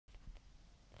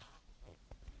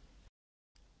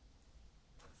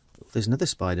there's another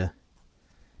spider.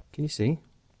 Can you see?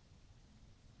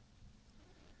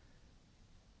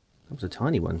 That was a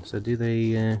tiny one. So do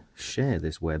they share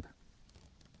this web?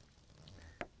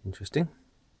 Interesting.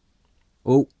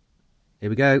 Oh, here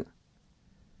we go.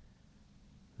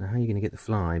 Now how are you going to get the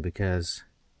fly, because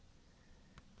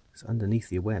it's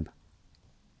underneath your web?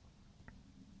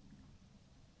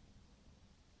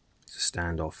 It's a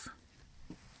standoff.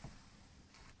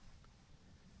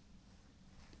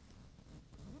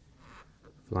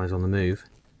 Fly's on the move.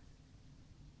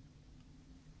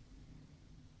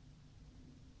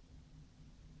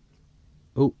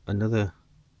 Oh, another.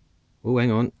 Oh,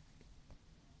 hang on.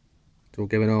 It's all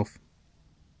going off.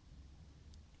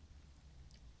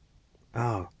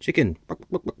 Ah, chicken.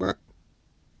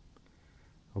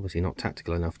 Obviously not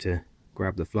tactical enough to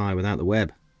grab the fly without the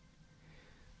web.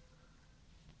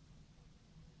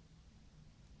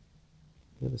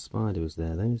 The other spider was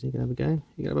there though. Is he going to have a go?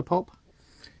 You going to have a pop?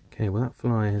 Okay, well that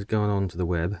fly has gone onto the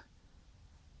web.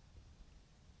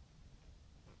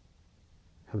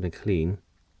 Having a clean.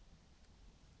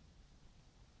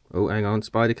 Oh, hang on,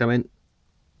 spider coming.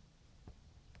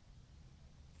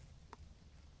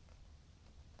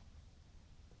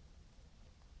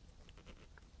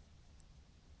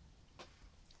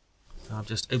 So I've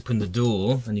just opened the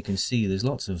door and you can see there's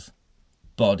lots of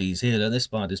bodies here. Look, this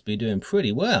spider's been doing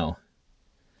pretty well.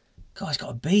 God, it's got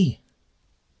a bee.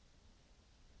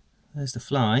 There's the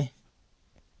fly.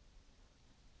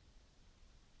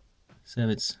 So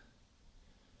it's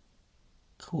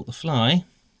caught the fly.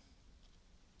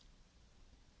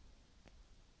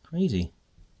 Crazy.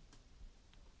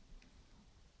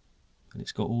 And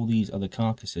it's got all these other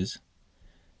carcasses.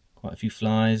 Quite a few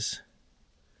flies.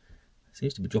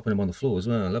 Seems to be dropping them on the floor as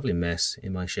well. A lovely mess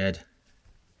in my shed.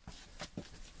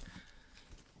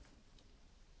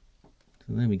 So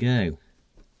there we go.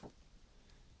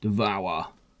 Devour.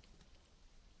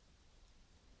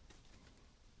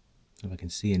 If I can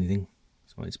see anything.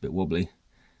 That's why it's a bit wobbly.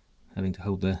 Having to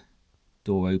hold the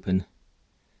door open,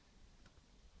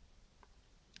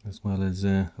 as well as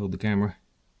hold the camera.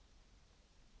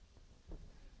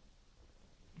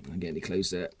 I'll get any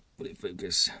closer. Will it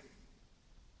focus?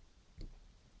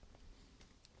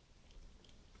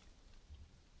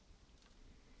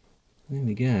 There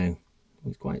we go.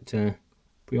 It's quite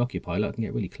preoccupied. Look, I can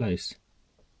get really close.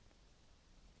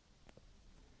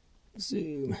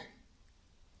 Zoom.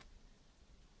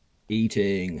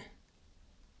 Eating.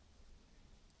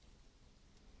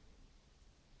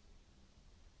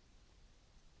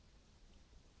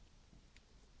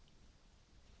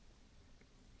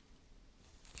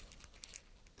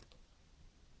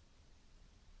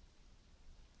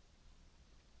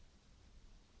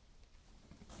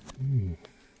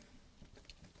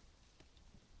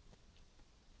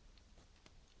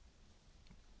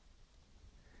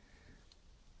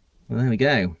 Well, there we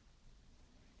go.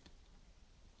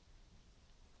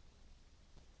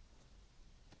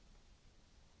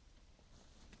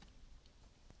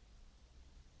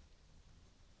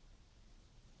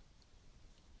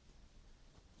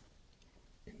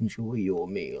 Enjoy your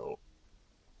meal.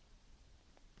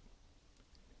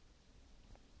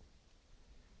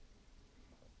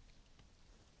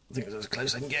 I think it's as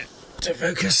close as I can get to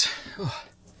focus. Oh.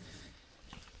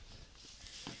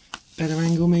 Better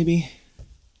angle maybe.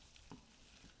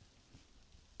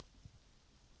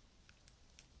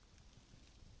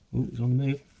 Oh, it's on the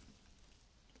move.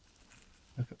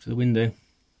 Back up to the window.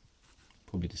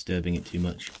 Probably disturbing it too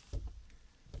much.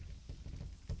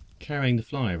 Carrying the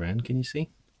fly around, can you see?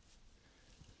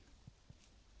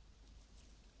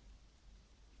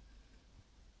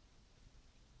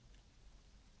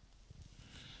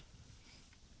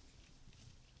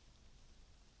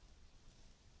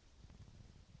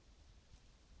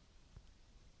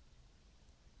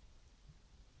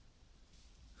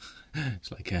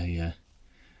 It's like a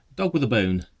dog with a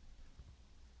bone.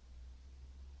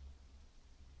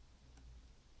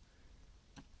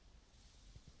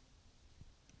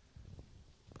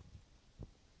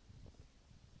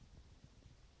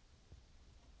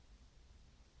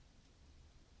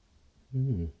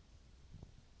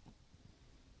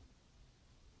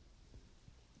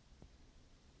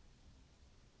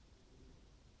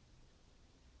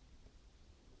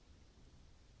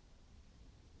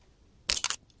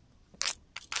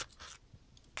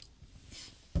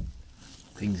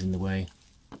 Things in the way.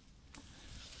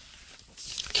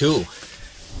 Cool.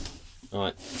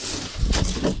 Alright.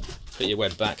 Put your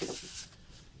web back.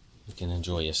 You can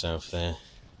enjoy yourself there.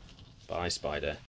 Bye, spider.